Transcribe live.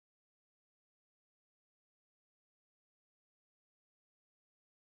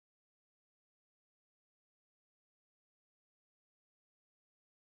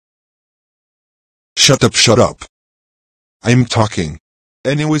Shut up, shut up. I'm talking.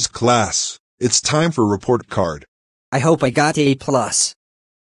 Anyways, class, it's time for report card. I hope I got A+.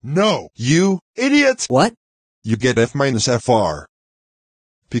 No, you idiot! What? You get F-FR.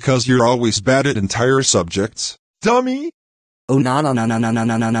 Because you're always bad at entire subjects, dummy! Oh no.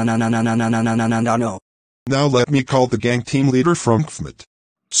 Now let me call the gang team leader from KFMT.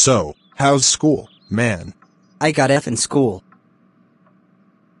 So, how's school, man? I got F in school.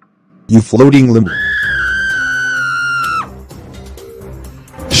 You floating limbo.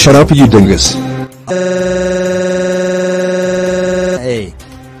 Shut up, you dingus. Hey.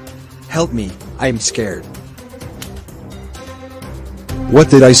 Help me, I'm scared. What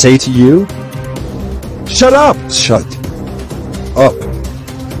did I say to you? Shut up! Shut up.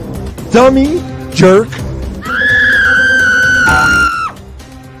 Dummy! Jerk!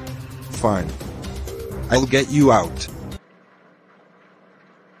 Fine. I'll get you out.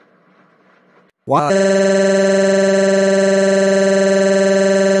 What?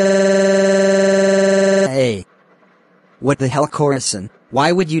 Hey. What the hell, Kurasan?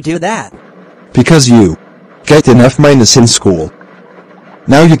 Why would you do that? Because you get an F- in school.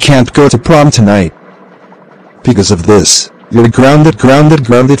 Now you can't go to prom tonight. Because of this, you're grounded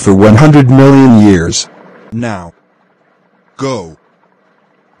for 100 million years. Now, go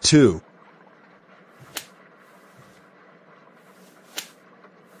to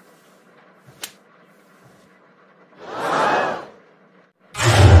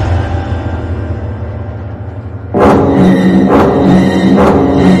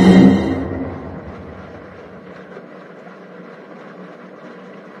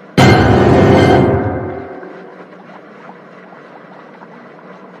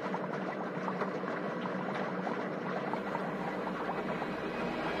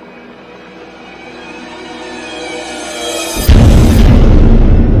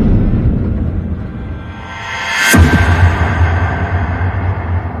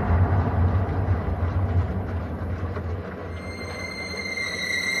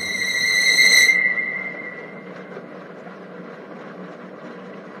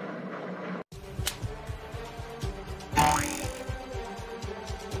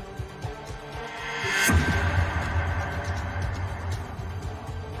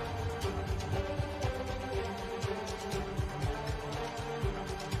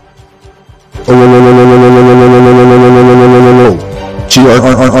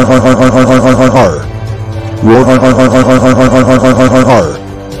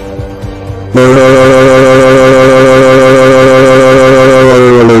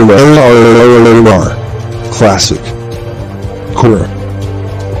Classic.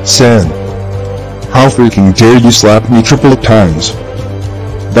 Kurasan. How freaking dare you slap me triple times?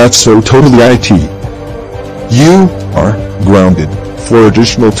 That's so totally IT. You are grounded for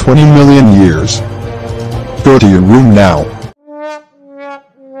additional 20 million years. Go to your room now.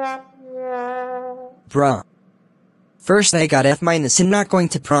 Bruh. First I got F- in not going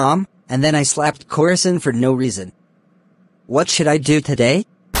to prom, and then I slapped Kurasan for no reason. What should I do today?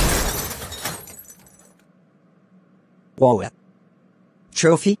 Whoa.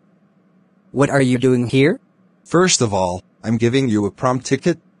 Trophy? What are you doing here? First of all, I'm giving you a prom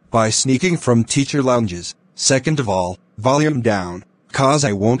ticket by sneaking from teacher lounges. Second of all, volume down, cause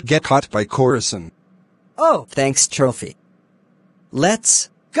I won't get caught by Kurasan. Oh, thanks, Trophy. Let's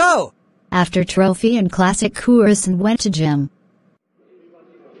go! After Trophy and Classic, Kurasan went to gym.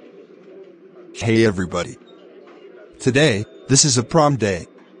 Hey everybody. Today, this is a prom day.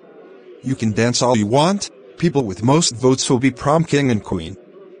 You can dance all you want. People with most votes will be prom king and queen.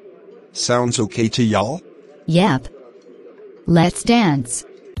 Sounds okay to y'all? Yep. Let's dance.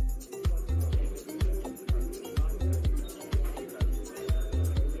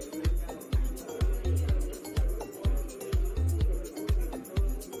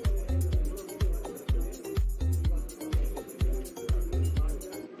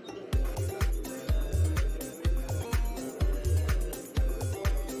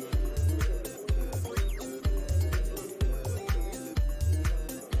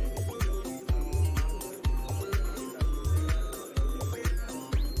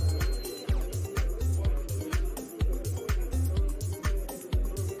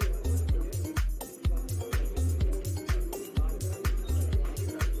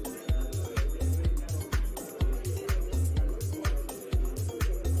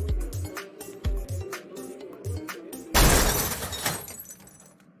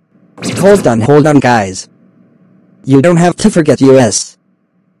 Hold on guys. You don't have to forget US.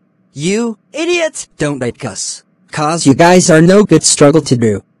 You idiot! Don't like us. Cause you guys are no good struggle to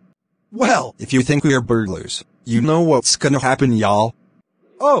do. Well, if you think we are burglars, you know what's gonna happen, y'all.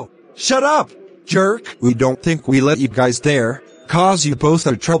 Oh, shut up!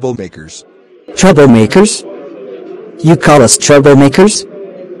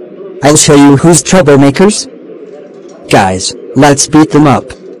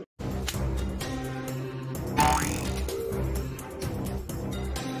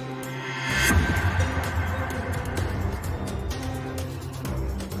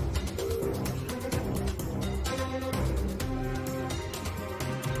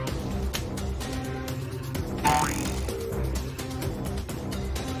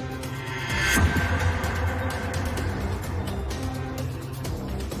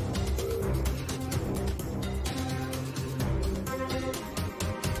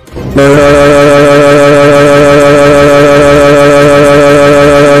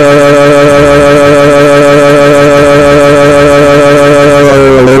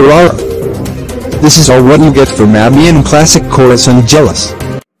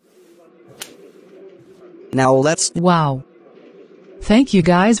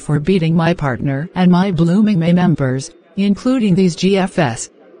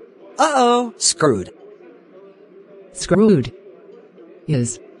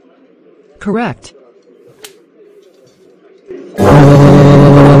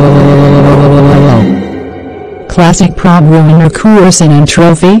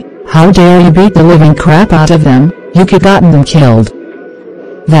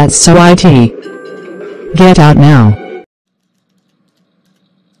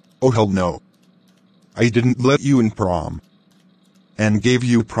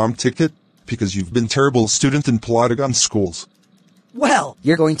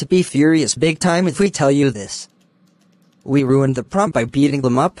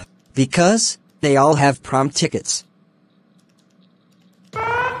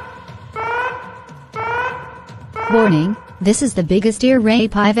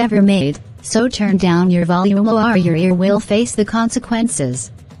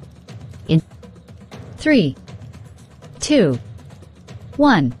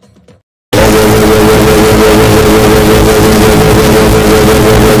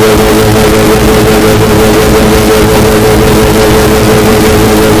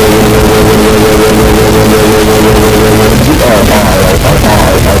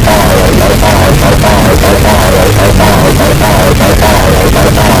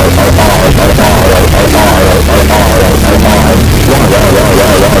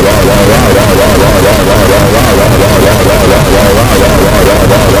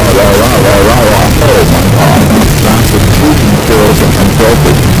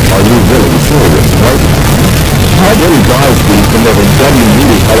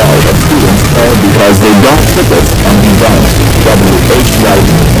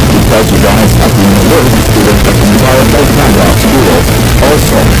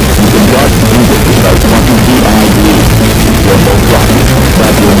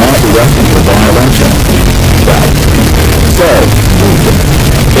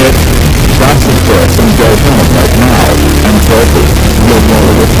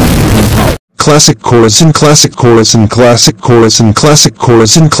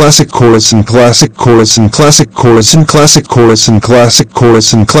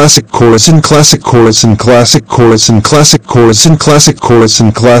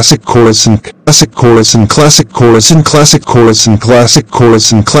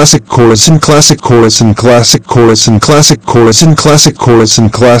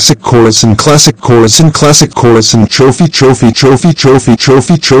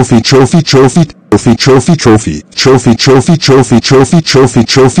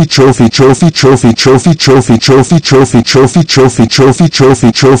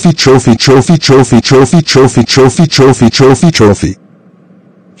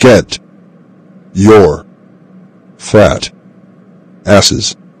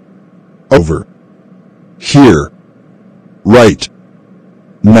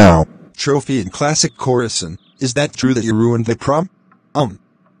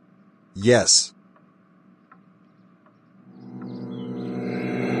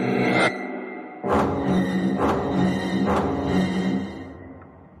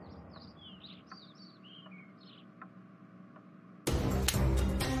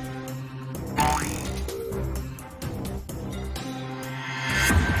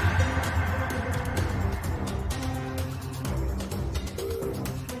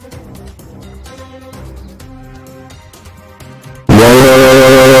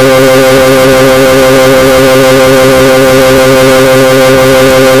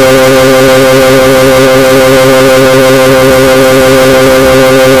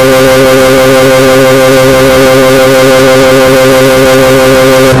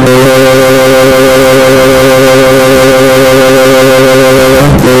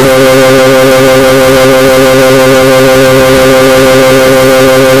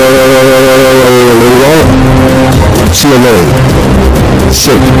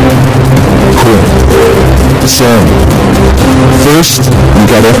 Kurasan. First, you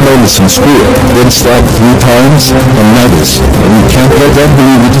got F- in school, then stopped 3 times, and now this. And you can't let them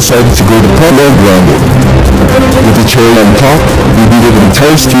believe you decided to go to prom and grounded. With the cherry on top, you beat the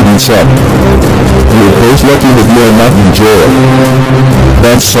entire students up. You were both lucky that you are not in jail.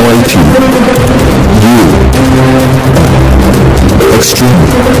 That's so IT. You. Extremely.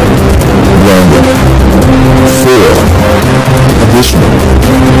 Grounded. 4. Additional.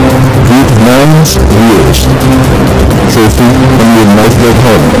 Group 9's years. Trophy, and your might get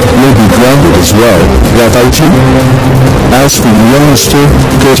home. You'll be grounded as well. Got IT? As for you, youngster,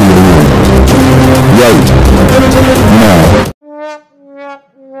 go to your room. Right. Now.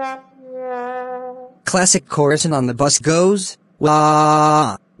 Classic Kurasan on the bus goes,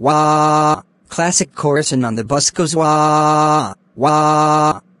 wah, wah. Classic Kurasan on the bus goes, wah,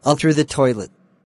 wah. All through the toilet.